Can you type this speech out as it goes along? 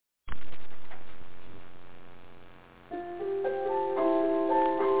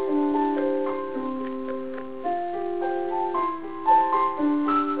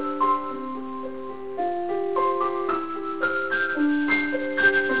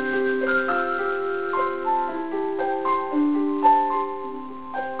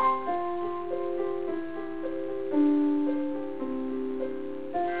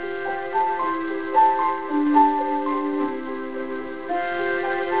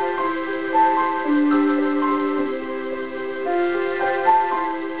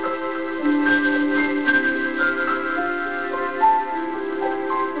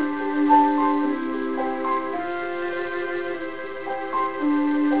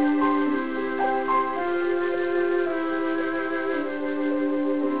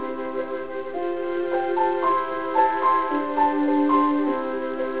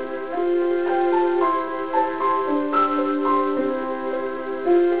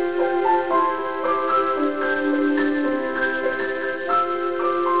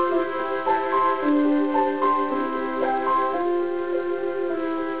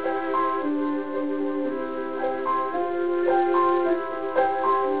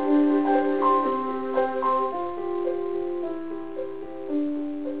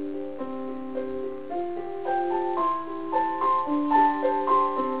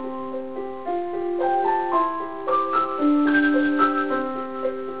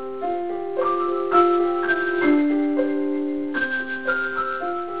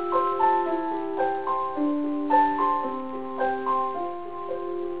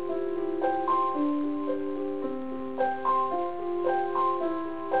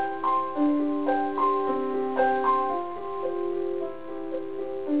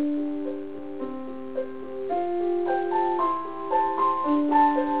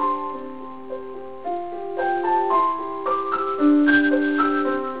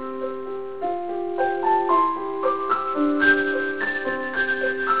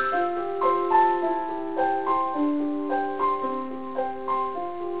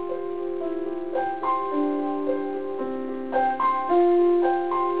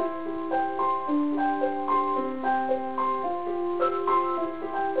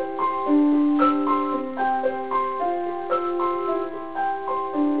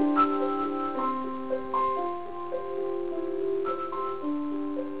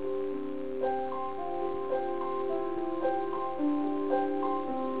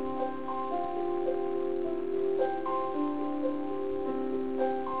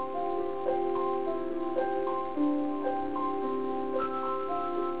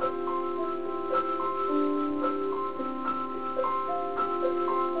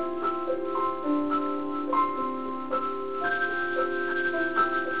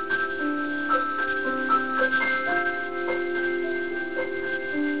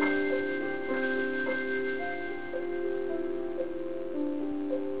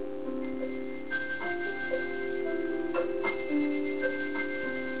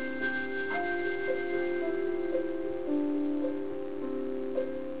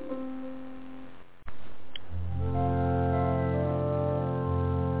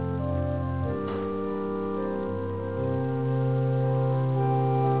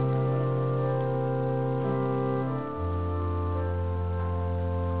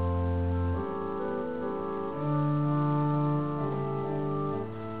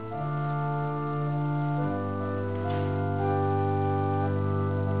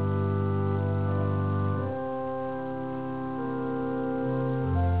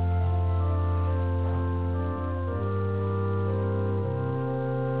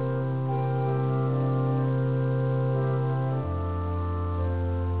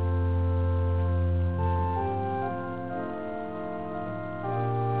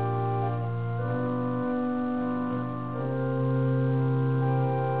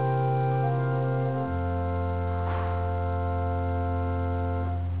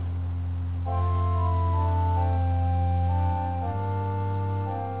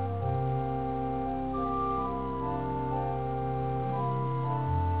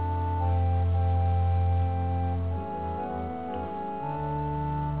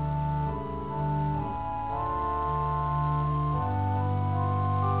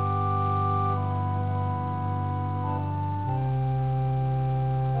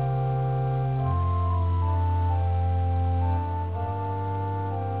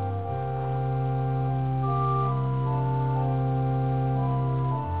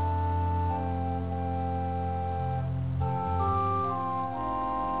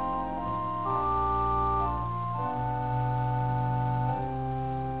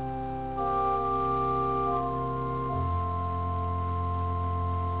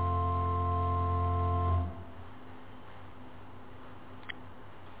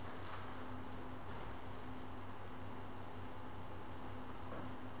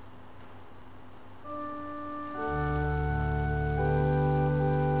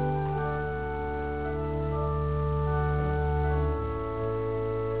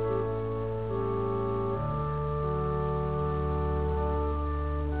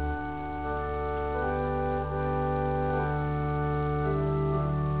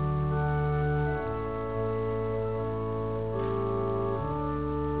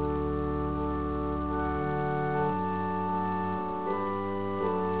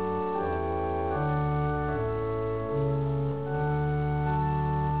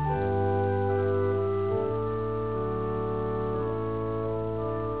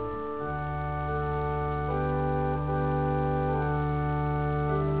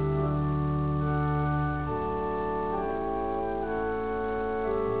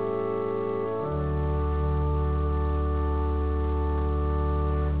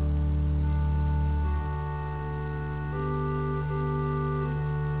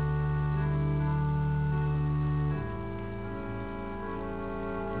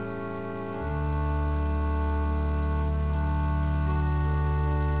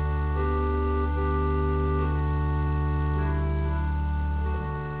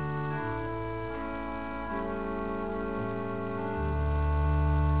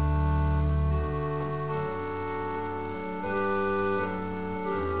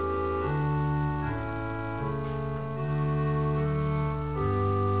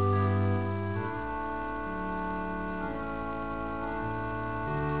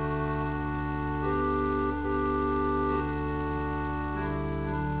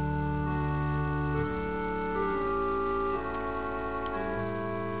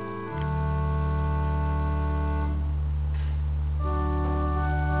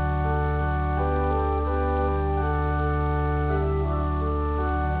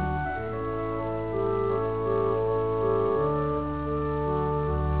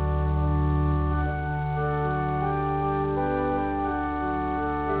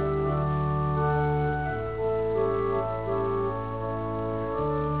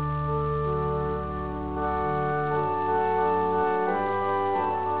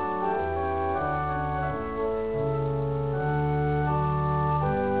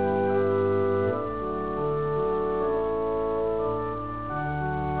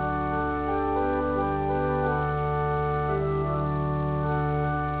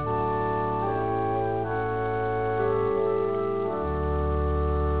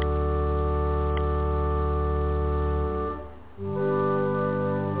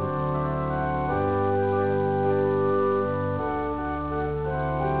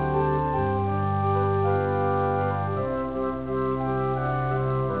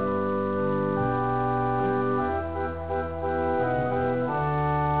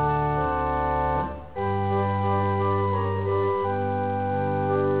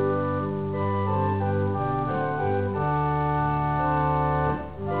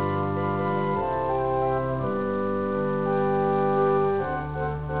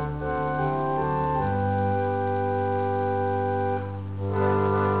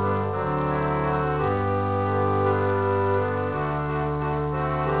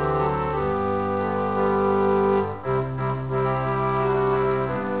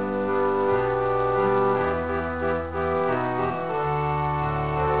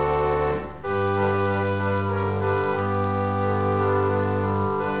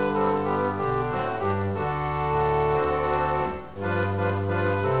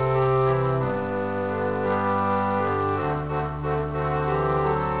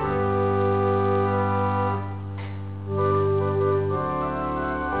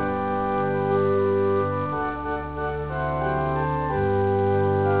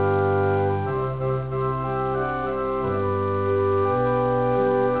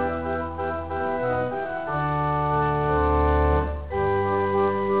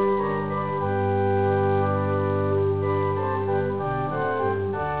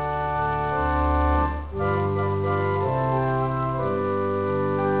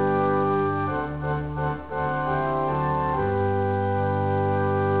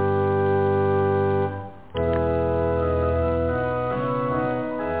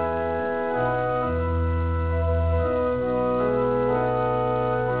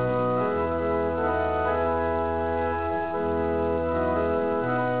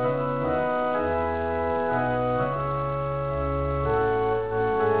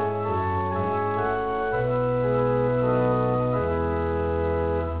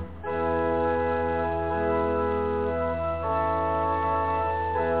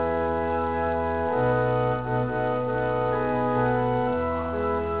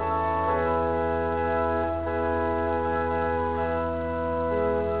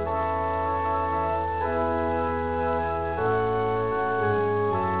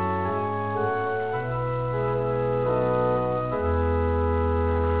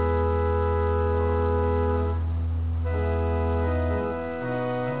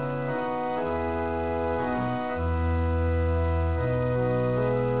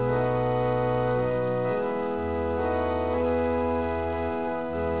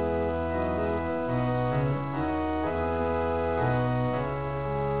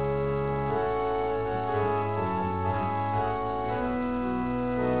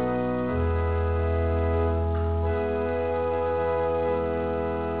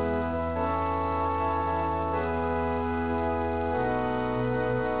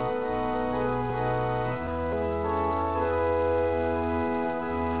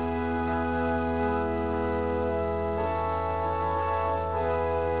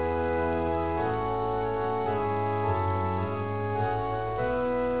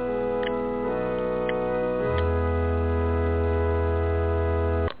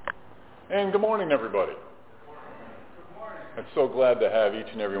And good morning, everybody. Good morning. I'm so glad to have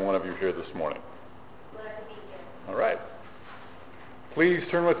each and every one of you here this morning. Glad to be here. All right. Please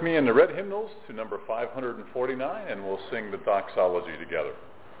turn with me in the red hymnals to number 549, and we'll sing the doxology together.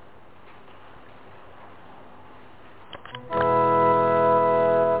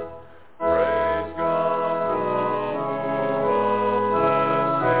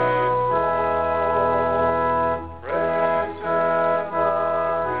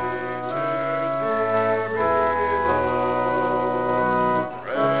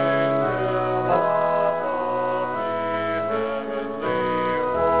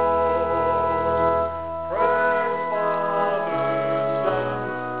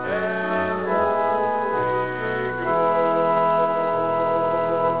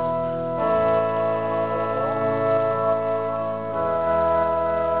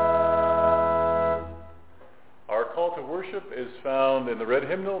 Is found in the red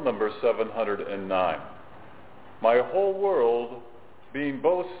hymnal number 709. My whole world being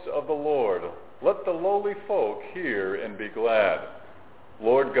boasts of the Lord, let the lowly folk hear and be glad.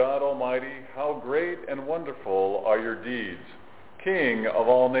 Lord God Almighty, how great and wonderful are your deeds. King of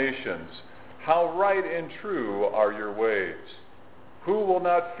all nations, how right and true are your ways. Who will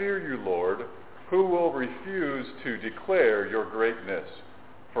not fear you, Lord? Who will refuse to declare your greatness?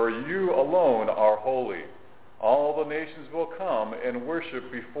 For you alone are holy. All the nations will come and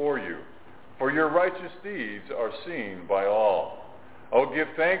worship before you, for your righteous deeds are seen by all. Oh, give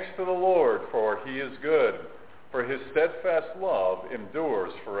thanks to the Lord, for he is good, for his steadfast love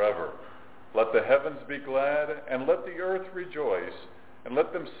endures forever. Let the heavens be glad, and let the earth rejoice, and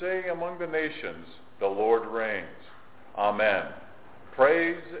let them say among the nations, the Lord reigns. Amen.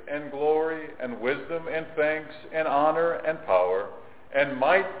 Praise and glory and wisdom and thanks and honor and power and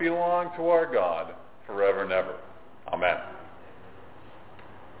might belong to our God, forever and ever. Amen.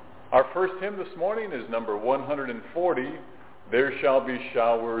 Our first hymn this morning is number 140, There Shall Be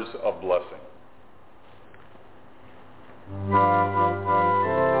Showers of Blessing.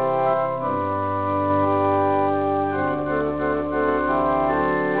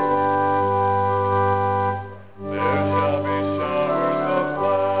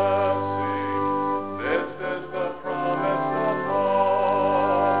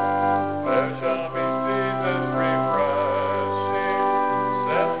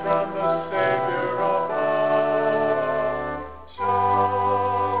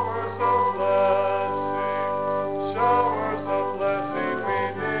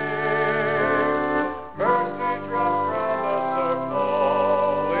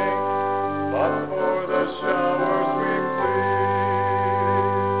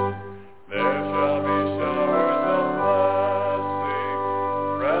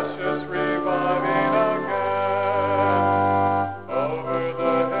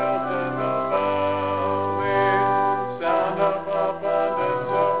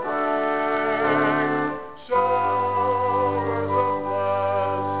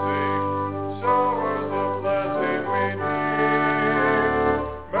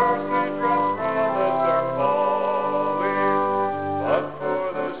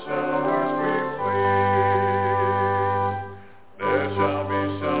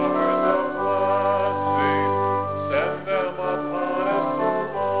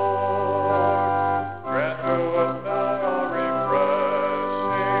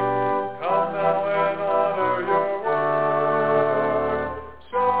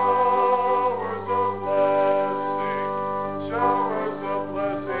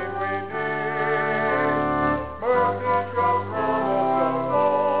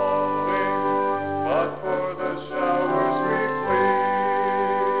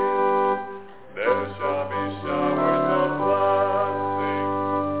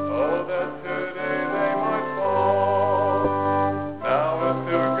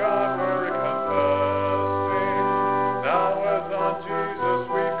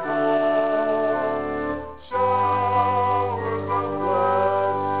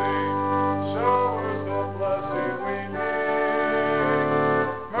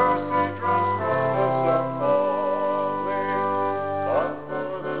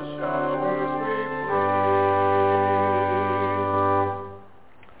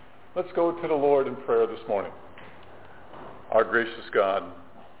 Let's go to the Lord in prayer this morning. Our gracious God,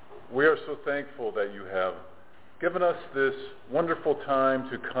 we are so thankful that you have given us this wonderful time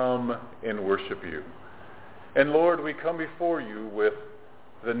to come and worship you. And Lord, we come before you with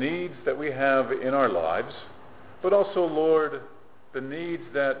the needs that we have in our lives, but also, Lord, the needs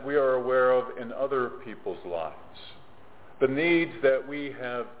that we are aware of in other people's lives, the needs that we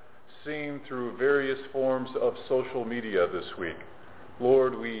have seen through various forms of social media this week.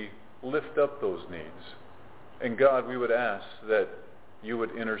 Lord, we lift up those needs. And God, we would ask that you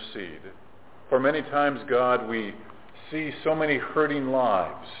would intercede. For many times, God, we see so many hurting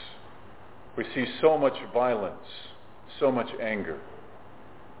lives. We see so much violence, so much anger.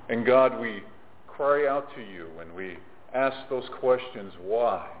 And God, we cry out to you and we ask those questions,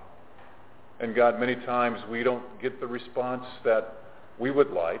 why? And God, many times we don't get the response that we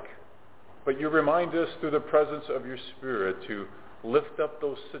would like, but you remind us through the presence of your Spirit to lift up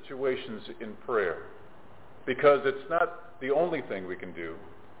those situations in prayer. Because it's not the only thing we can do.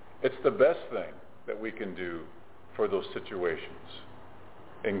 It's the best thing that we can do for those situations.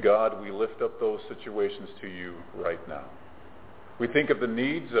 And God, we lift up those situations to you right now. We think of the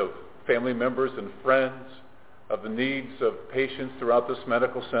needs of family members and friends, of the needs of patients throughout this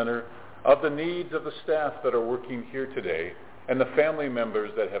medical center, of the needs of the staff that are working here today, and the family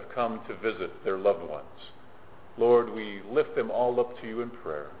members that have come to visit their loved ones. Lord, we lift them all up to you in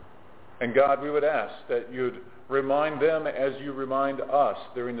prayer. And God, we would ask that you'd remind them as you remind us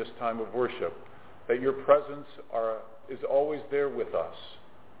during this time of worship, that your presence is always there with us,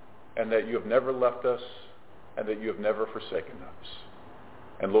 and that you have never left us, and that you have never forsaken us.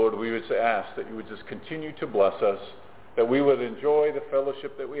 And Lord, we would ask that you would just continue to bless us, that we would enjoy the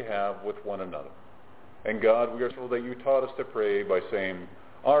fellowship that we have with one another. And God, we are told that you taught us to pray by saying,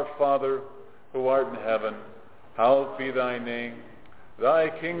 Our Father, who art in heaven, hallowed be thy name. Thy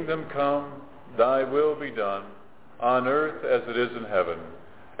kingdom come, thy will be done, on earth as it is in heaven.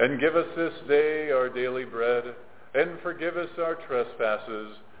 And give us this day our daily bread, and forgive us our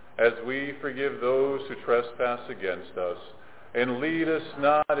trespasses, as we forgive those who trespass against us. And lead us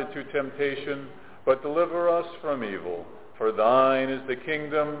not into temptation, but deliver us from evil. For thine is the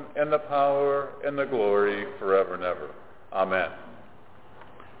kingdom, and the power, and the glory, forever and ever. Amen.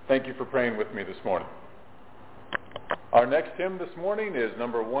 Thank you for praying with me this morning. Our next hymn this morning is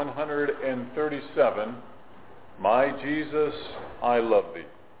number 137, My Jesus, I Love Thee.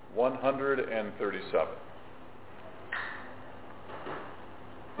 137.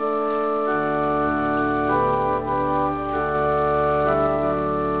 Amen.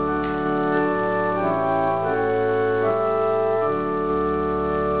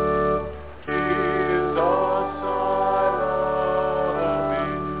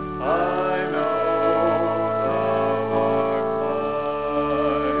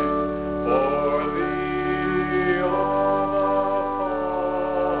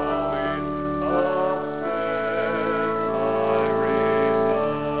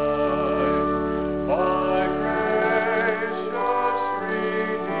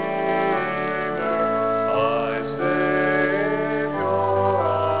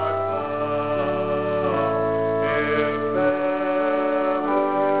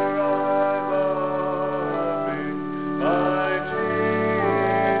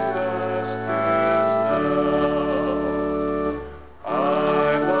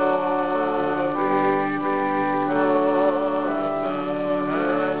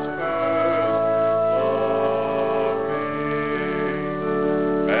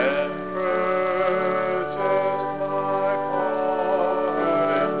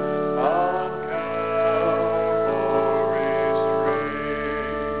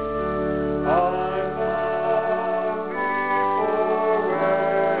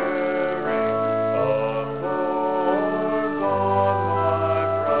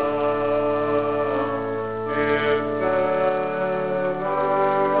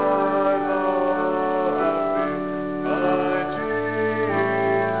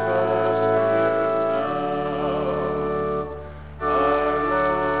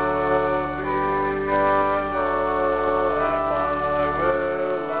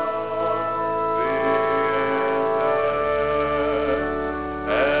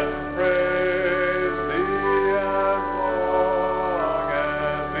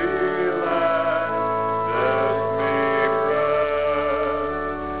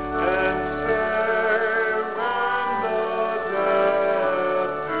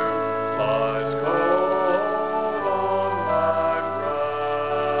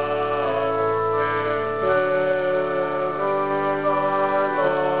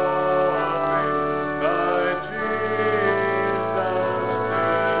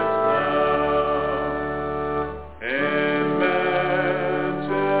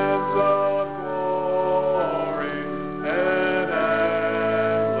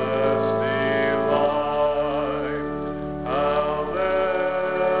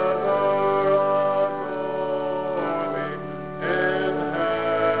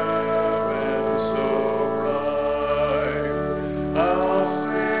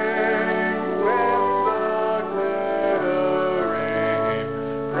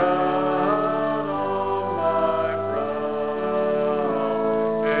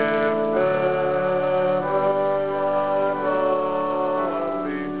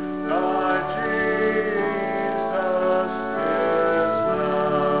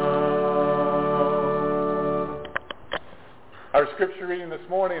 Our scripture reading this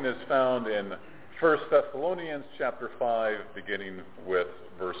morning is found in 1 Thessalonians chapter 5, beginning with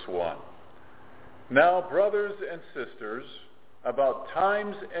verse 1. Now, brothers and sisters, about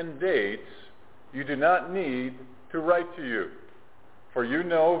times and dates you do not need to write to you, for you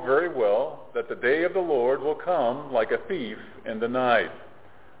know very well that the day of the Lord will come like a thief in the night.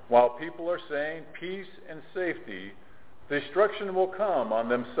 While people are saying peace and safety, destruction will come on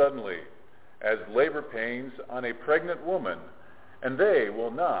them suddenly, as labor pains on a pregnant woman, and they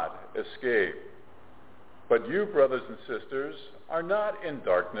will not escape. But you, brothers and sisters, are not in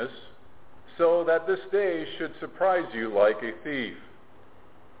darkness, so that this day should surprise you like a thief.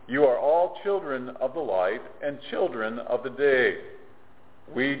 You are all children of the light and children of the day.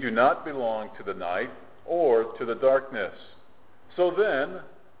 We do not belong to the night or to the darkness. So then,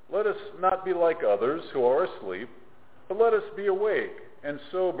 let us not be like others who are asleep, but let us be awake and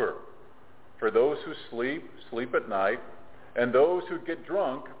sober. For those who sleep, sleep at night, and those who get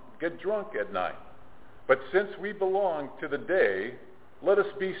drunk at night. But since we belong to the day, let us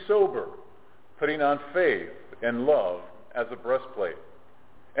be sober, putting on faith and love as a breastplate,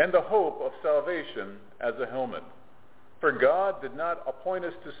 and the hope of salvation as a helmet. For God did not appoint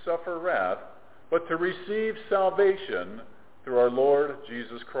us to suffer wrath, but to receive salvation through our Lord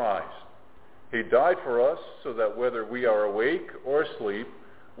Jesus Christ. He died for us so that whether we are awake or asleep,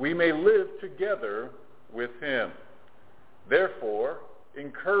 we may live together with him. Therefore,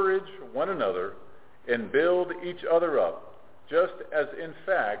 encourage one another and build each other up, just as in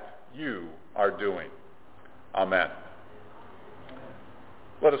fact you are doing. Amen.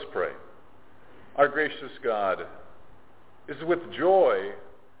 Let us pray. Our gracious God, it is with joy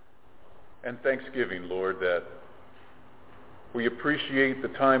and thanksgiving, Lord, that we appreciate the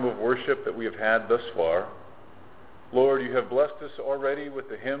time of worship that we have had thus far. Lord, you have blessed us already with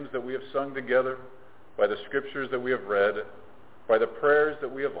the hymns that we have sung together, by the scriptures that we have read, by the prayers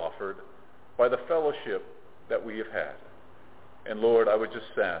that we have offered, by the fellowship that we have had. And Lord, I would just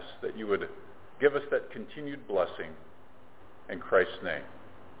ask that you would give us that continued blessing in Christ's name.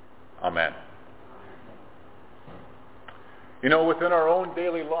 Amen. You know, within our own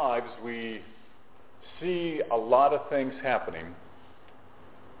daily lives, we see a lot of things happening,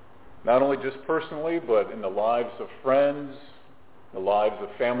 not only just personally, but in the lives of friends, the lives of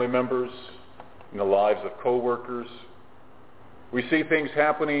family members, in the lives of co-workers. We see things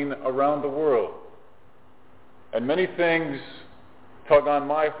happening around the world. And many things tug on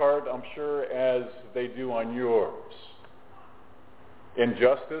my heart, I'm sure, as they do on yours.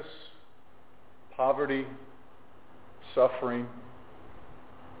 Injustice, poverty, suffering,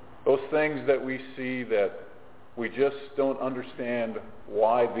 those things that we see that we just don't understand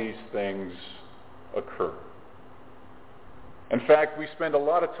why these things occur. In fact, we spend a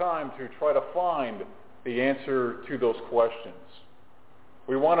lot of time to try to find the answer to those questions.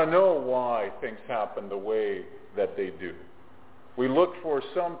 We want to know why things happen the way that they do. We look for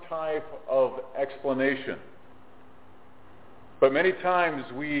some type of explanation. But many times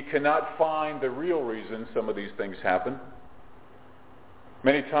we cannot find the real reason some of these things happen.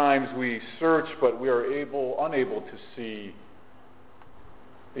 Many times we search, but we are unable to see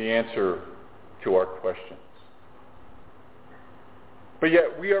the answer to our questions. But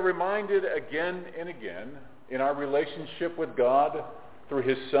yet we are reminded again and again in our relationship with God through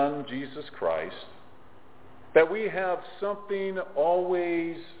his Son, Jesus Christ, that we have something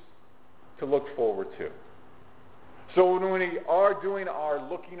always to look forward to. So when we are doing our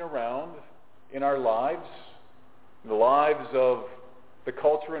looking around in our lives, the lives of the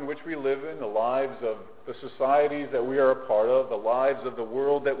culture in which we live in, the lives of the societies that we are a part of, the lives of the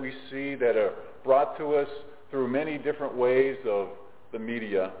world that we see that are brought to us through many different ways of the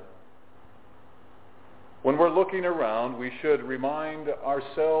media, when we're looking around, we should remind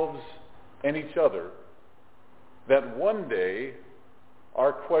ourselves and each other that one day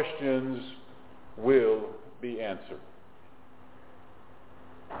our questions will be answered.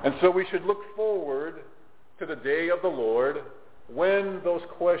 And so we should look forward to the day of the Lord when those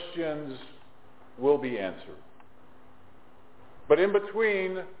questions will be answered. But in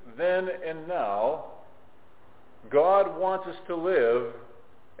between then and now, God wants us to live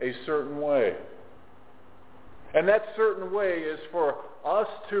a certain way. And that certain way is for us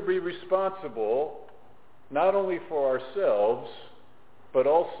to be responsible not only for ourselves, but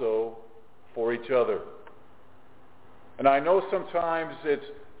also for each other. And I know sometimes it's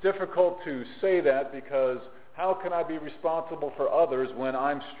difficult to say that because how can I be responsible for others when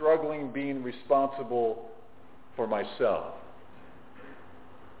I'm struggling being responsible for myself?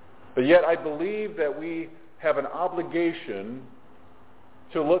 But yet I believe that we have an obligation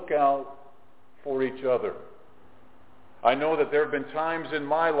to look out for each other. I know that there have been times in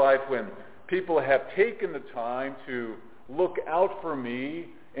my life when people have taken the time to look out for me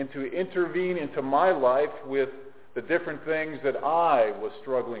and to intervene into my life with the different things that I was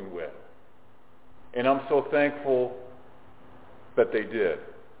struggling with. And I'm so thankful that they did.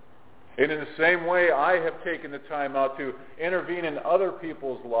 And in the same way, I have taken the time out to intervene in other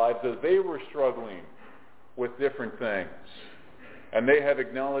people's lives as they were struggling with different things. And they have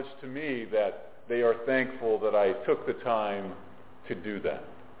acknowledged to me that they are thankful that I took the time to do that.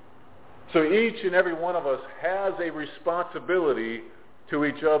 So each and every one of us has a responsibility to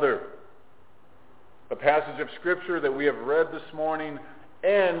each other. The passage of Scripture that we have read this morning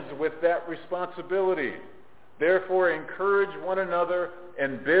ends with that responsibility. Therefore, encourage one another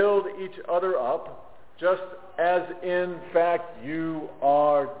and build each other up, just as in fact you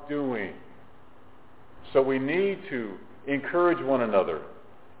are doing. So we need to encourage one another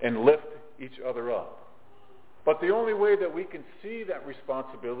and lift each other up. But the only way that we can see that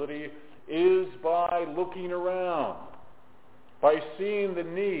responsibility is by looking around, by seeing the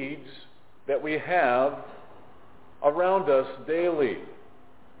needs that we have around us daily.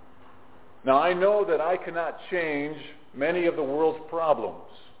 Now, I know that I cannot change many of the world's problems,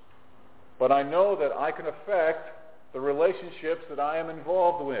 but I know that I can affect the relationships that I am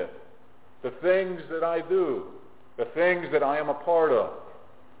involved with, the things that I do, the things that I am a part of.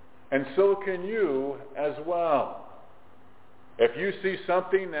 And so can you as well. If you see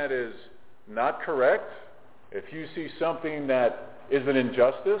something that is not correct, if you see something that is an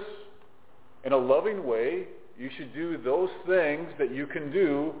injustice, in a loving way, you should do those things that you can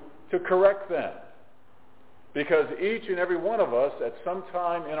do to correct that. Because each and every one of us at some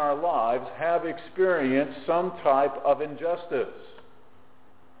time in our lives have experienced some type of injustice.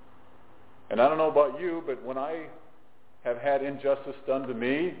 And I don't know about you, but when I have had injustice done to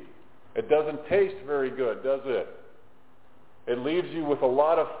me, it doesn't taste very good, does it? It leaves you with a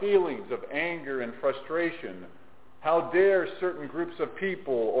lot of feelings of anger and frustration. How dare certain groups of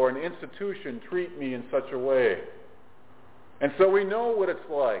people or an institution treat me in such a way? And so we know what it's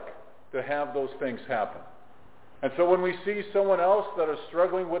like to have those things happen. And so when we see someone else that is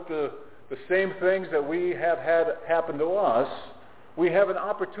struggling with the same things that we have had happen to us, we have an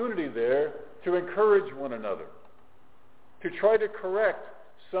opportunity there to encourage one another, to try to correct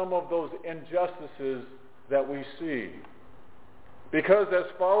some of those injustices that we see. Because as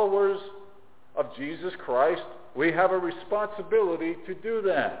followers of Jesus Christ, we have a responsibility to do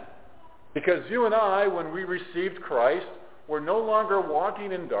that. Because you and I, when we received Christ, we're no longer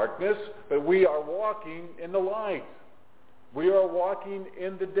walking in darkness, but we are walking in the light. We are walking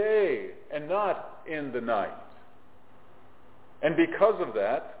in the day and not in the night. And because of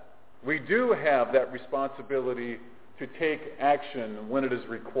that, we do have that responsibility to take action when it is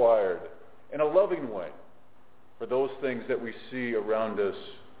required in a loving way for those things that we see around us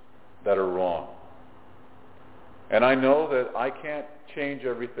that are wrong. And I know that I can't change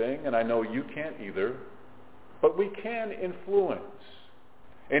everything, and I know you can't either, but we can influence.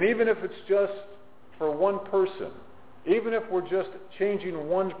 And even if it's just for one person, even if we're just changing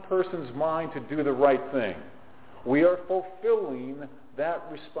one person's mind to do the right thing, we are fulfilling that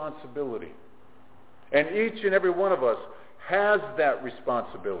responsibility. And each and every one of us has that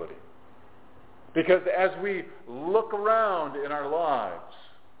responsibility. Because as we look around in our lives,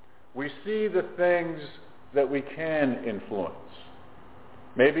 we see the things that we can influence.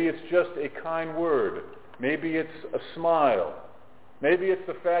 Maybe it's just a kind word. Maybe it's a smile. Maybe it's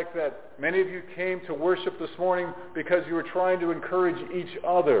the fact that many of you came to worship this morning because you were trying to encourage each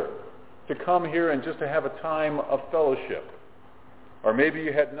other to come here and just to have a time of fellowship. Or maybe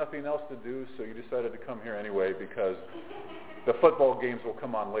you had nothing else to do, so you decided to come here anyway because the football games will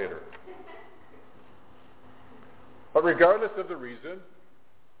come on later. But regardless of the reason,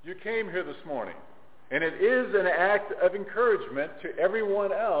 you came here this morning. And it is an act of encouragement to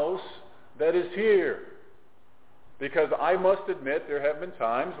everyone else that is here. Because I must admit there have been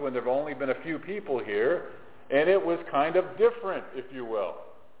times when there have only been a few people here, and it was kind of different, if you will.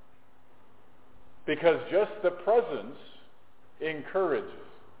 Because just the presence encourages.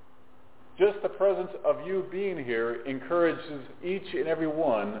 Just the presence of you being here encourages each and every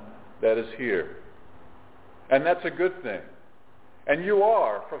one that is here. And that's a good thing. And you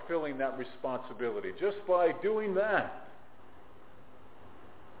are fulfilling that responsibility just by doing that.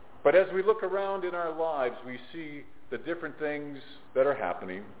 But as we look around in our lives, we see the different things that are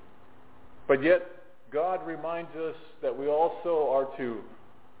happening. But yet, God reminds us that we also are to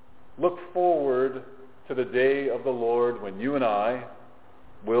look forward to the day of the Lord when you and I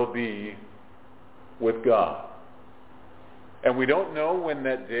will be with God. And we don't know when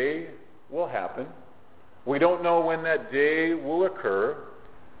that day will happen. We don't know when that day will occur.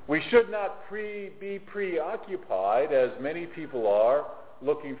 We should not be preoccupied, as many people are,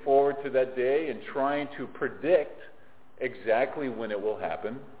 looking forward to that day and trying to predict exactly when it will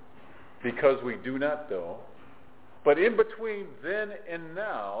happen, because we do not know. But in between then and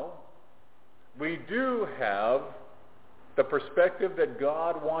now, we do have the perspective that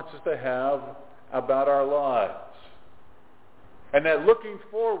God wants us to have about our lives. And that looking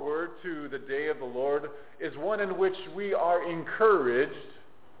forward to the day of the Lord is one in which we are encouraged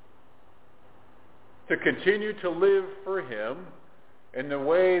to continue to live for Him in the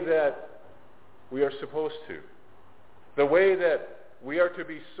way that we are supposed to. The way that we are to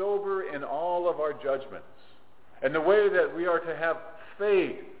be sober in all of our judgments. And the way that we are to have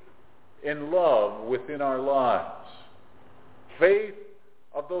faith in love within our lives. Faith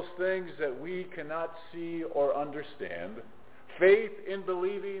of those things that we cannot see or understand. Faith in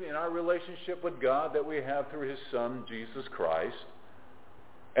believing in our relationship with God that we have through His Son, Jesus Christ.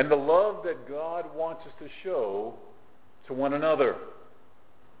 And the love that God wants us to show to one another.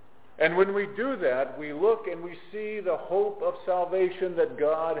 And when we do that, we look and we see the hope of salvation that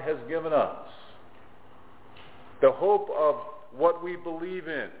God has given us. The hope of what we believe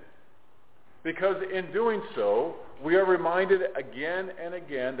in. Because in doing so, we are reminded again and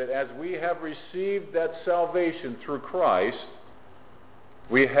again that as we have received that salvation through Christ,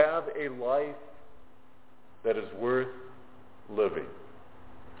 we have a life that is worth living.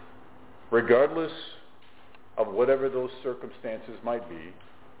 Regardless of whatever those circumstances might be,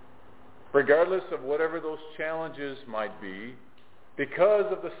 regardless of whatever those challenges might be, because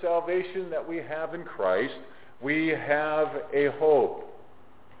of the salvation that we have in Christ, we have a hope.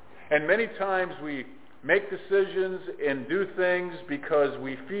 And many times we make decisions and do things because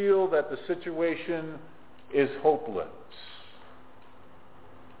we feel that the situation is hopeless.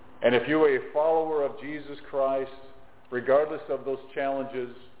 And if you are a follower of Jesus Christ, regardless of those challenges,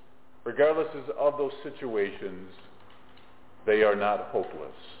 regardless of those situations, they are not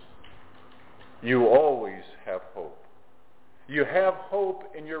hopeless. You always have hope. You have hope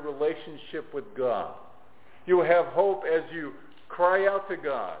in your relationship with God. You have hope as you cry out to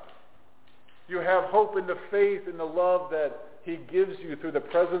God. You have hope in the faith and the love that He gives you through the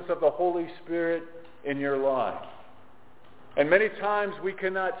presence of the Holy Spirit in your life. And many times we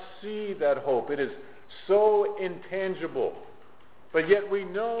cannot see that hope. It is so intangible. But yet we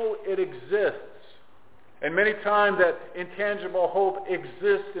know it exists. And many times that intangible hope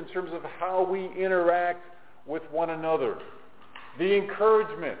exists in terms of how we interact with one another. The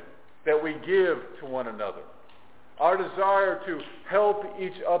encouragement that we give to one another. Our desire to help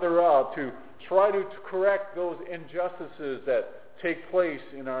each other out, to try to correct those injustices that take place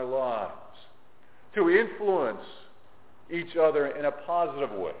in our lives. To influence each other in a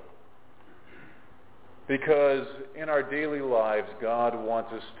positive way. Because in our daily lives, God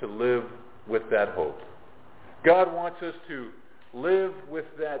wants us to live with that hope. God wants us to live with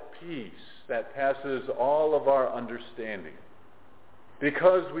that peace that passes all of our understanding.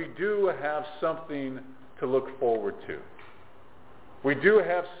 Because we do have something to look forward to. We do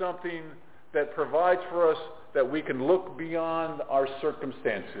have something that provides for us that we can look beyond our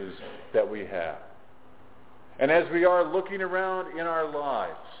circumstances that we have. And as we are looking around in our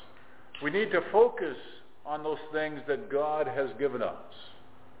lives, we need to focus on those things that God has given us.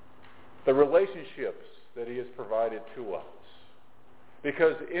 The relationships that He has provided to us.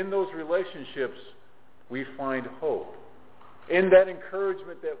 Because in those relationships, we find hope. In that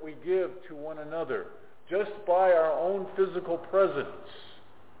encouragement that we give to one another, just by our own physical presence,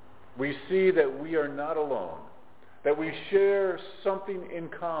 we see that we are not alone. That we share something in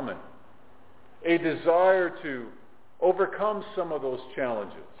common. A desire to overcome some of those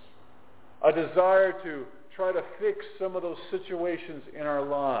challenges. A desire to try to fix some of those situations in our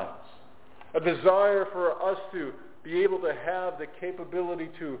lives. A desire for us to be able to have the capability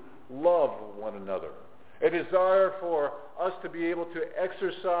to love one another. A desire for us to be able to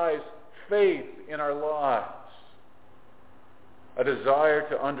exercise faith in our lives. A desire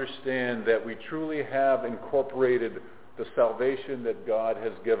to understand that we truly have incorporated the salvation that God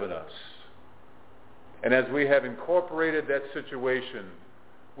has given us. And as we have incorporated that situation,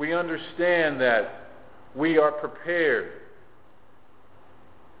 we understand that we are prepared.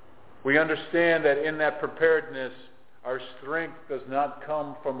 We understand that in that preparedness, our strength does not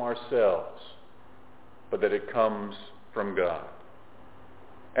come from ourselves, but that it comes from God.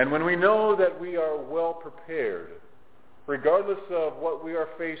 And when we know that we are well prepared, regardless of what we are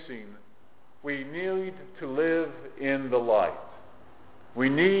facing, we need to live in the light. We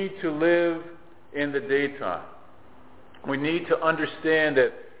need to live in the daytime. We need to understand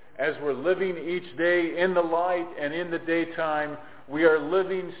that as we're living each day in the light and in the daytime, we are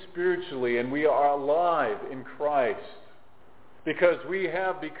living spiritually and we are alive in Christ because we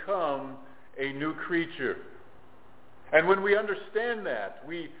have become a new creature. And when we understand that,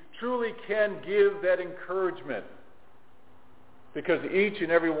 we truly can give that encouragement because each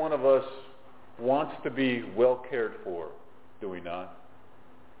and every one of us wants to be well cared for, do we not?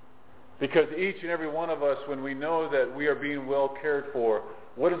 Because each and every one of us, when we know that we are being well cared for,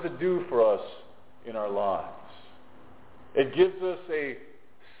 what does it do for us in our lives? It gives us a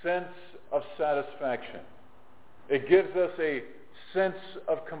sense of satisfaction. It gives us a sense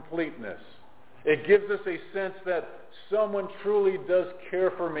of completeness. It gives us a sense that someone truly does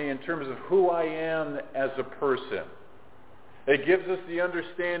care for me in terms of who I am as a person. It gives us the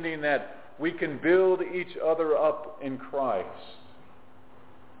understanding that we can build each other up in Christ.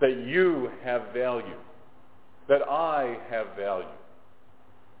 That you have value. That I have value.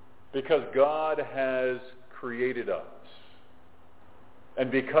 Because God has created us. And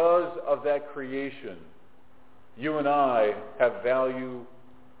because of that creation, you and I have value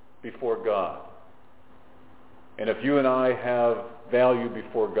before God. And if you and I have value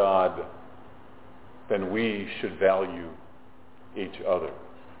before God, then we should value each other.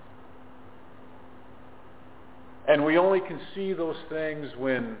 And we only can see those things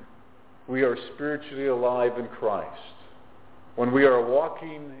when we are spiritually alive in Christ. When we are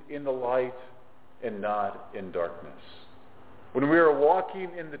walking in the light and not in darkness. When we are walking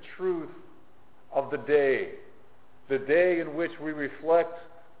in the truth of the day in which we reflect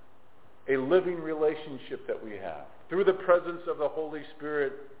a living relationship that we have through the presence of the Holy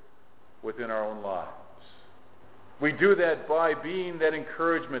Spirit within our own lives. We do that by being that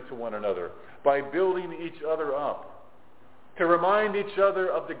encouragement to one another, by building each other up, to remind each other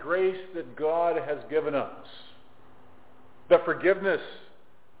of the grace that God has given us, the forgiveness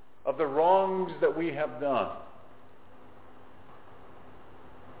of the wrongs that we have done,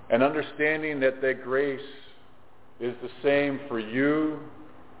 and understanding that that grace is the same for you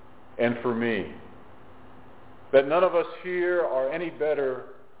and for me. That none of us here are any better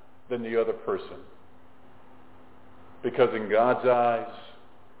than the other person. Because in God's eyes,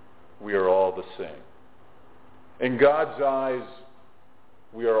 we are all the same. In God's eyes,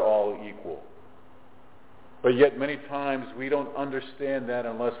 we are all equal. But yet many times we don't understand that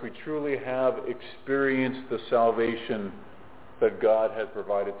unless we truly have experienced the salvation that God has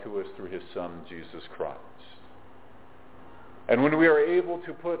provided to us through his Son, Jesus Christ. And when we are able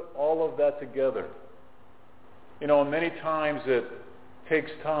to put all of that together, many times it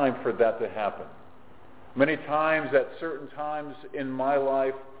takes time for that to happen. Many times at certain times in my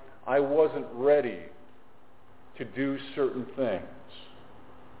life, I wasn't ready to do certain things.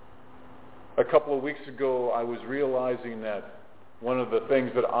 A couple of weeks ago, I was realizing that one of the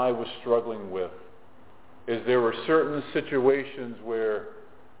things that I was struggling with is there were certain situations where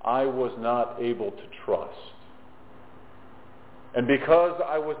I was not able to trust. And because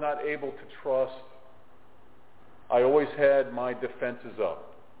I was not able to trust, I always had my defenses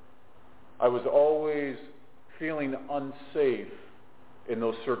up. I was always feeling unsafe in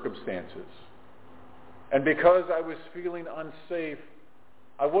those circumstances. And because I was feeling unsafe,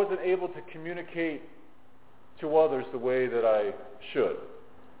 I wasn't able to communicate to others the way that I should,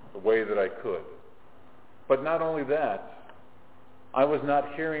 the way that I could. But not only that, I was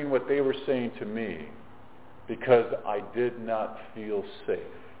not hearing what they were saying to me because I did not feel safe.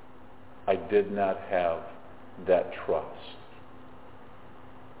 I did not have that trust.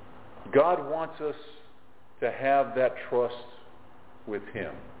 God wants us to have that trust with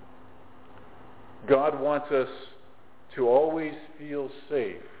him. God wants us to always feel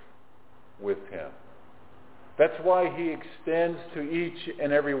safe with him. That's why he extends to each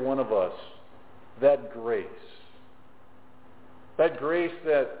and every one of us that grace. That grace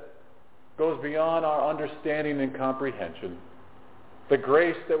that goes beyond our understanding and comprehension. The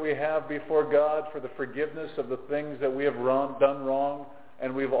grace that we have before God for the forgiveness of the things that we have done wrong,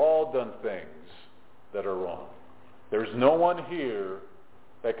 and we've all done things that are wrong. There's no one here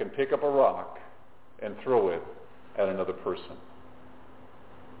that can pick up a rock and throw it at another person.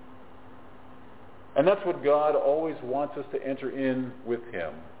 And that's what God always wants us to enter in with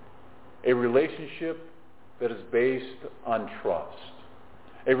him. A relationship that is based on trust.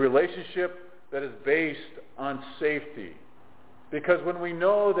 A relationship that is based on safety. Because when we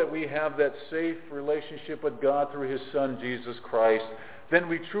know that we have that safe relationship with God through his Son, Jesus Christ, then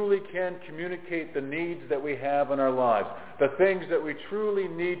we truly can communicate the needs that we have in our lives, the things that we truly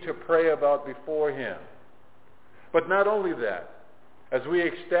need to pray about before him. But not only that, as we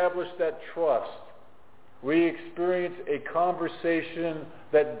establish that trust, We experience a conversation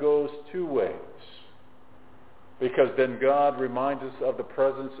that goes two ways. Because then God reminds us of the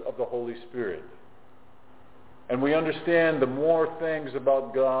presence of the Holy Spirit. And we understand the more things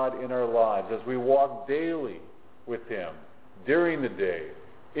about God in our lives as we walk daily with Him, during the day,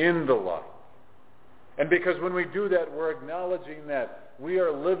 in the light. And because when we do that, we're acknowledging that we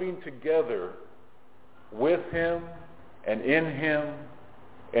are living together with Him and in Him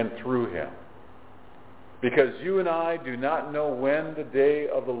and through Him. Because you and I do not know when the day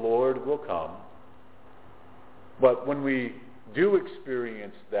of the Lord will come. But when we do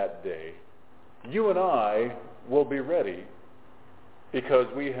experience that day, you and I will be ready because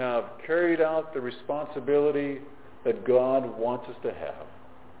we have carried out the responsibility that God wants us to have.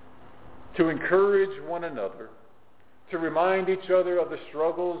 To encourage one another, to remind each other of the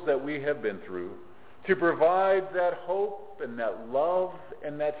struggles that we have been through, to provide that hope and that love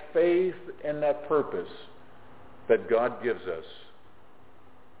and that faith and that purpose that God gives us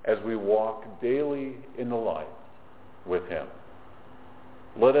as we walk daily in the light with Him.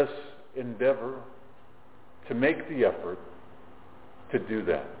 Let us endeavor to make the effort to do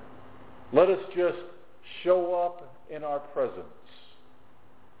that. Let us just show up in our presence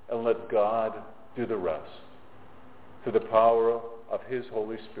and let God do the rest through the power of His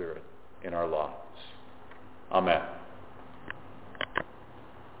Holy Spirit in our lives. Amen.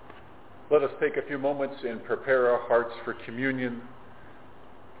 Let us take a few moments and prepare our hearts for communion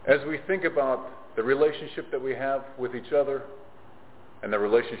as we think about the relationship that we have with each other and the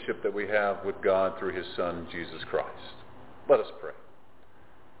relationship that we have with God through His Son, Jesus Christ. Let us pray.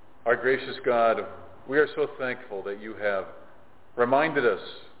 Our gracious God, we are so thankful that you have reminded us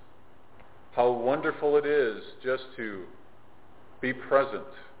how wonderful it is just to be present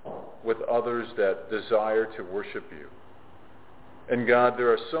with others that desire to worship you. And God,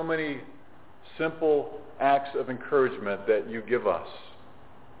 there are so many simple acts of encouragement that you give us,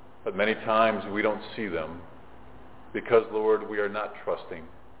 but many times we don't see them because, Lord, we are not trusting,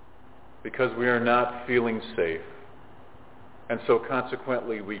 because we are not feeling safe. And so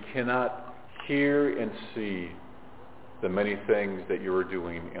consequently, we cannot hear and see the many things that you are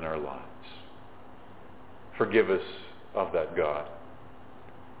doing in our lives. Forgive us of that, God.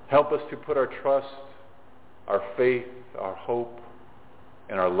 Help us to put our trust, our faith, our hope,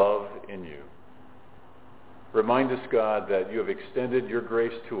 and our love in you. Remind us, God, that you have extended your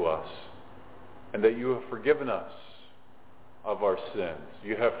grace to us and that you have forgiven us of our sins.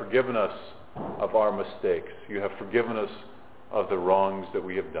 You have forgiven us of our mistakes. You have forgiven us of the wrongs that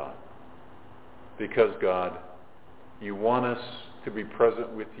we have done. Because, God, you want us to be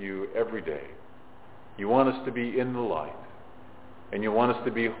present with you every day. You want us to be in the light. And you want us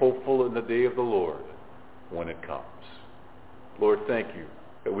to be hopeful in the day of the Lord when it comes. Lord, thank you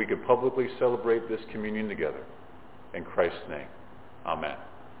that we could publicly celebrate this communion together. In Christ's name, amen.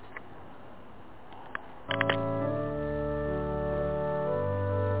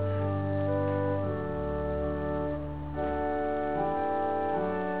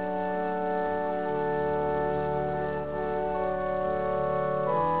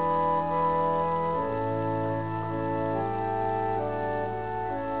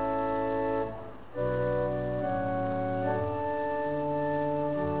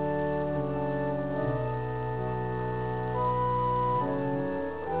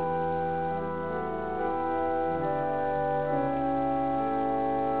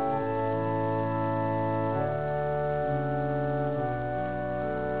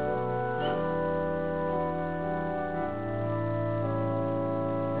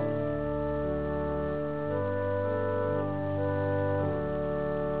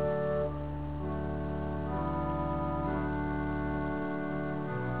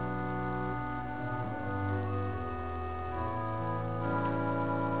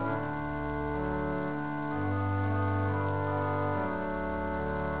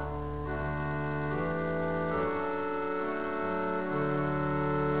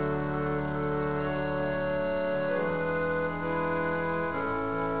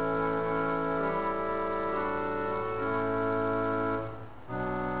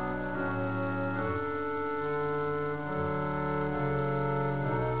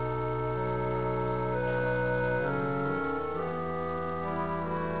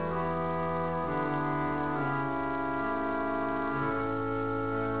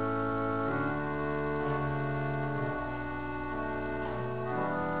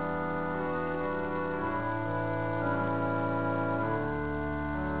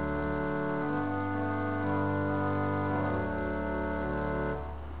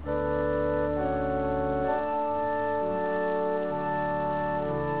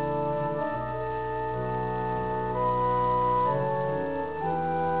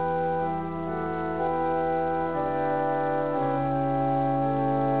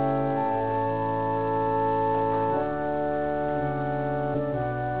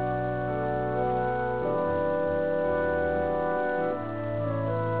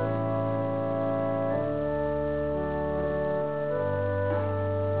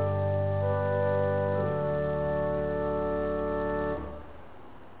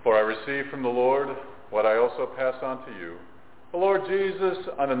 received from the Lord what I also pass on to you. The Lord Jesus,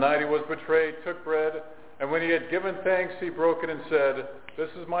 on the night he was betrayed, took bread, and when he had given thanks, he broke it and said, "This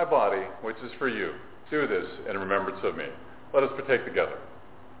is my body, which is for you. Do this in remembrance of me." Let us partake together.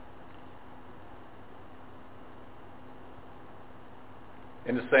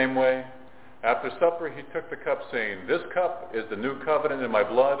 In the same way, after supper, he took the cup, saying, "This cup is the new covenant in my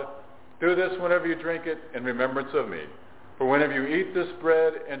blood. Do this whenever you drink it in remembrance of me. For whenever you eat this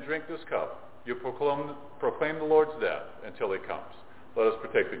bread and drink this cup, you proclaim the Lord's death until he comes." Let us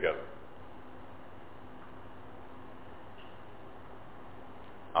partake together.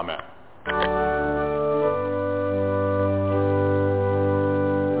 Amen.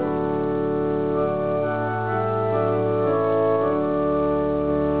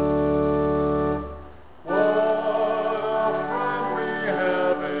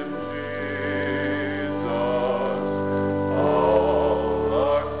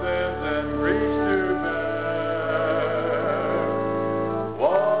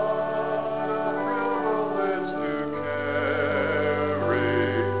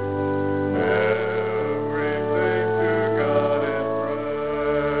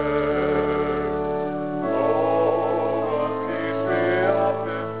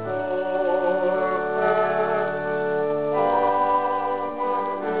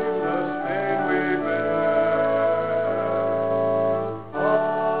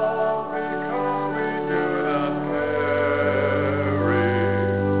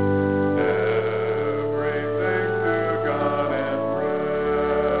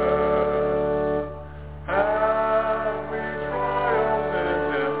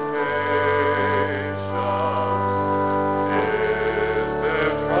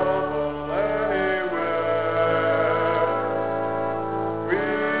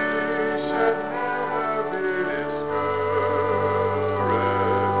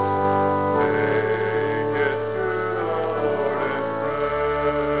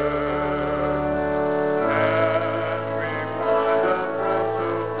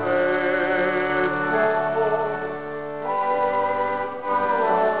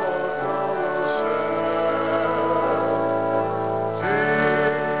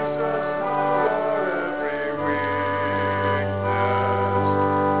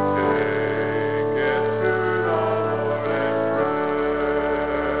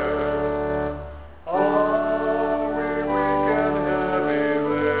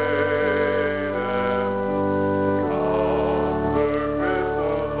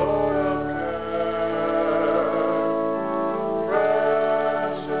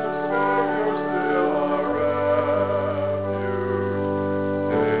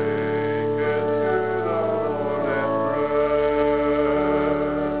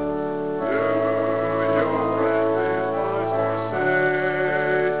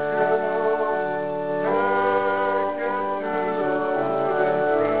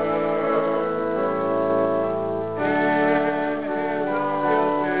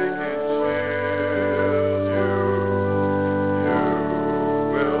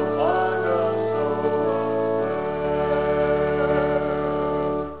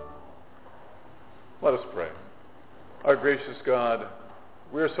 Let us pray. Our gracious God,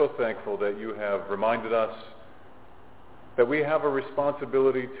 we are so thankful that you have reminded us that we have a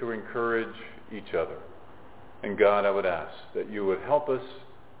responsibility to encourage each other. And God, I would ask that you would help us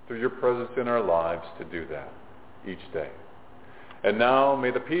through your presence in our lives to do that each day. And now may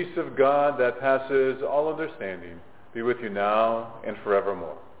the peace of God that passes all understanding be with you now and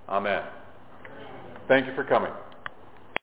forevermore. Amen. Thank you for coming.